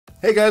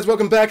Hey guys,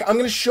 welcome back. I'm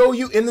going to show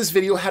you in this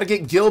video how to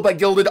get Guild by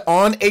Guilded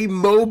on a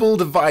mobile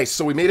device.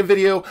 So we made a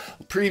video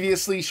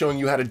previously showing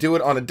you how to do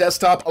it on a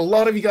desktop. A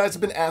lot of you guys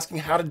have been asking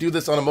how to do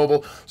this on a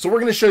mobile, so we're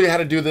going to show you how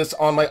to do this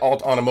on my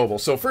alt on a mobile.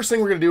 So first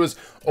thing we're going to do is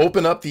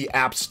open up the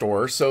App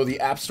Store. So the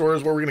App Store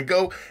is where we're going to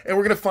go, and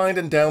we're going to find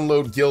and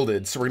download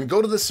Guilded. So we're going to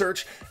go to the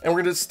search, and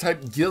we're going to just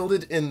type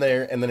Guilded in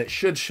there, and then it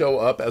should show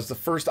up as the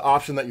first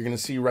option that you're going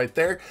to see right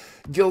there,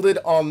 Guilded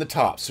on the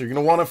top. So you're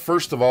going to want to,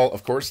 first of all,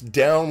 of course,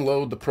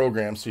 download the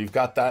program. So you've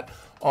got that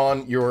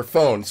on your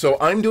phone. So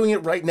I'm doing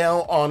it right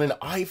now on an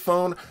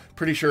iPhone.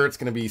 Pretty sure it's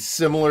going to be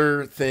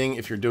similar thing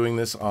if you're doing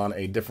this on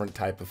a different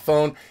type of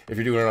phone, if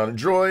you're doing it on a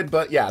Droid.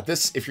 But yeah,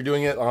 this, if you're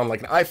doing it on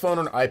like an iPhone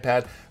or an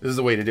iPad, this is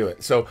the way to do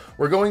it. So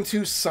we're going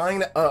to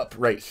sign up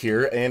right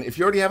here, and if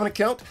you already have an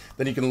account,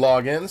 then you can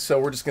log in. So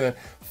we're just going to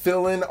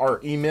fill in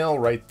our email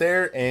right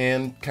there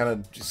and kind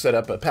of set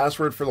up a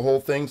password for the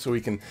whole thing so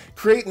we can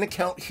create an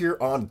account here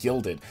on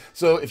Guilded.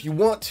 So if you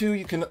want to,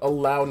 you can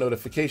allow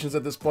notifications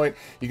at this point.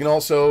 You can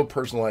also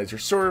personalize your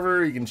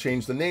server. You can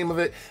change the name of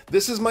it.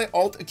 This is my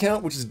alt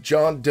account, which is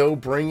John Doe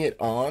Bring It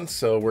On.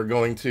 So we're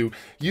going to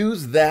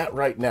use that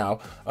right now.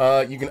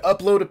 You can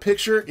upload a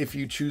picture if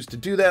you choose to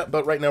do that,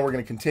 but right now we're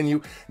going to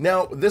continue.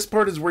 Now, this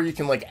part is where you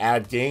can like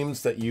add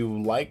games that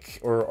you like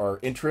or are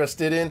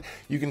interested in.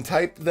 You can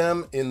type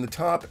them in the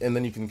top, and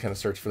then you can kind of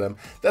search for them.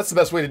 That's the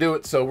best way to do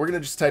it. So we're going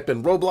to just type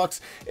in Roblox,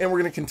 and we're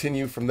going to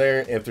continue from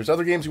there. If there's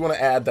other games you want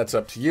to add, that's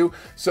up to you.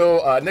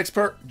 So next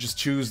part, just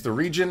choose the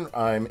region.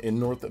 I'm in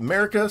North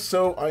America,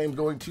 so I am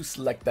going to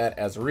select that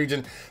as a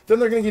region. Then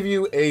they're going to give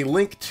you a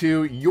link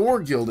to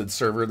your Guilded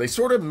server. They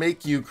sort of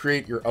make you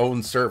create your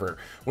own server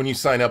when you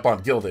sign up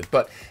on Guilded.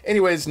 But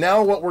anyways,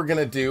 now what we're going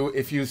to do,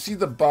 if you see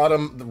the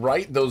bottom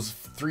right, those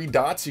three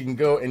dots, you can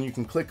go and you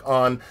can click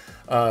on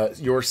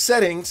your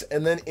settings,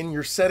 and then in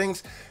your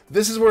settings,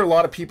 this is where a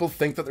lot of people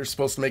think that they're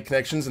supposed to make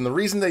connections, and the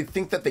reason they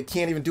think that they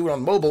can't even do it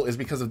on mobile is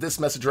because of this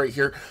message right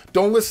here.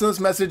 Don't listen to this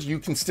message. You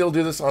can still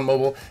do this on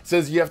mobile. It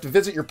says you have to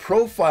visit your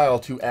profile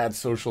to add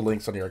social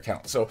links on your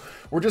account. So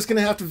we're just going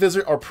to have to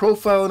visit our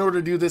profile in order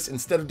to do this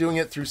instead of doing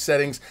it through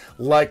settings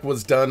like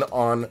was done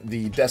on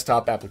the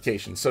desktop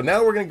application. So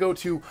now we're going to go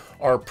to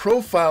our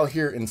profile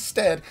here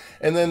instead,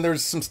 and then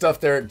there's some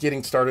stuff there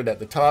getting started at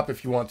the top.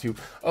 If you want to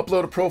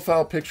upload a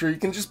profile picture, you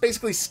can just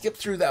basically skip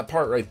through that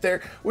part right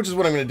there, which is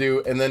what I'm going to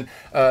do. And then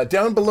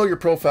down below your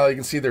profile, you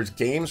can see there's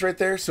games right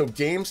there. So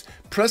games,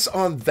 press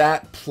on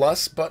that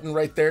plus button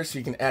right there so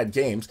you can add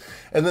games.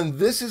 And then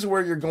this is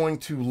where you're going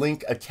to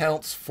link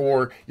accounts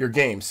for your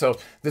games. So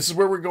this is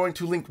where we're going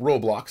to link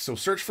Roblox. So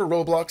search for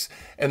Roblox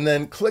and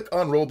then click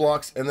on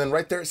Roblox. And then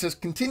right there it says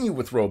continue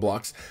with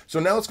Roblox. So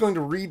now it's going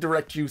to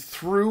redirect you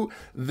through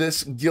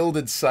this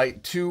Guilded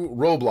site to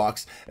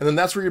Roblox. And then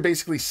that's where you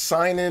basically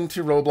sign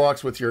into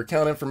Roblox with your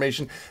account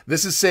information.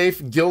 This is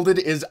safe. Guilded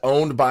is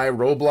owned by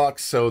Roblox.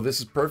 So this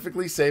is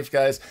perfectly safe,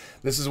 guys.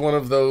 This is one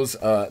of those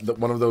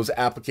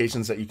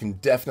applications that you can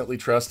definitely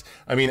trust.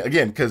 I mean,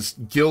 again, because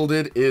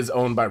Guilded is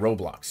owned by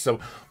Roblox.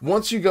 So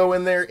once you go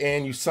in there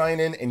and you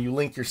sign in and you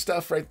link your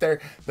stuff right there,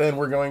 then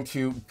we're going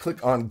to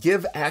click on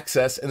give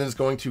access, and then it's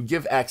going to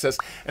give access.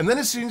 And then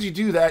as soon as you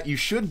do that, you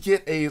should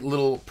get a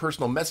little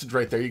personal message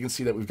right there. You can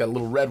see that we've got a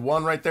little red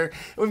one right there,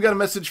 and we've got a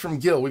message from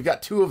Gil. We've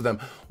got two of them.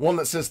 One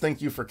that says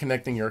thank you for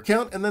connecting your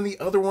account, and then the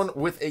other one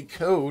with a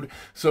code.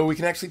 So we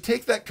can actually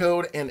take that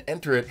code and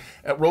enter it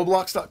at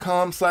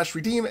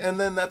roblox.com/redeem, and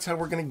then that's how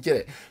we're going to get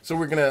it. So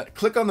we're going to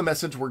click on the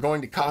message, we're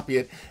going to copy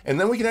it, and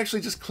then we can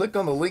actually just click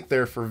on the link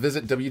there for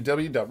visit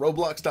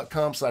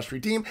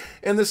www.roblox.com/redeem,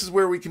 and this is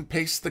where we can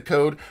paste the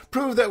code,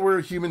 prove that we're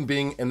a human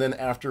being, and then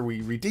after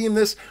we redeem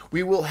this,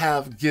 we will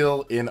have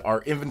Gil in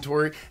our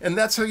inventory. And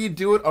that's how you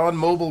do it on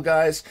mobile,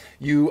 guys.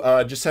 You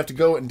just have to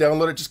go and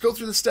download it. Just go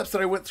through the steps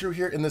that I went through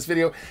here in this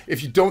video.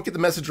 If you don't get the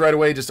message right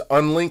away, just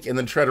unlink and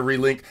then try to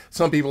relink.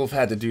 Some people have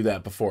had to do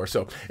that before.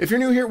 So if you're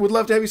new here, would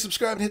love to have you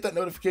subscribe and hit that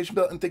notification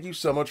bell, and thank you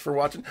so much for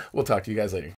watching. We'll talk to you guys later.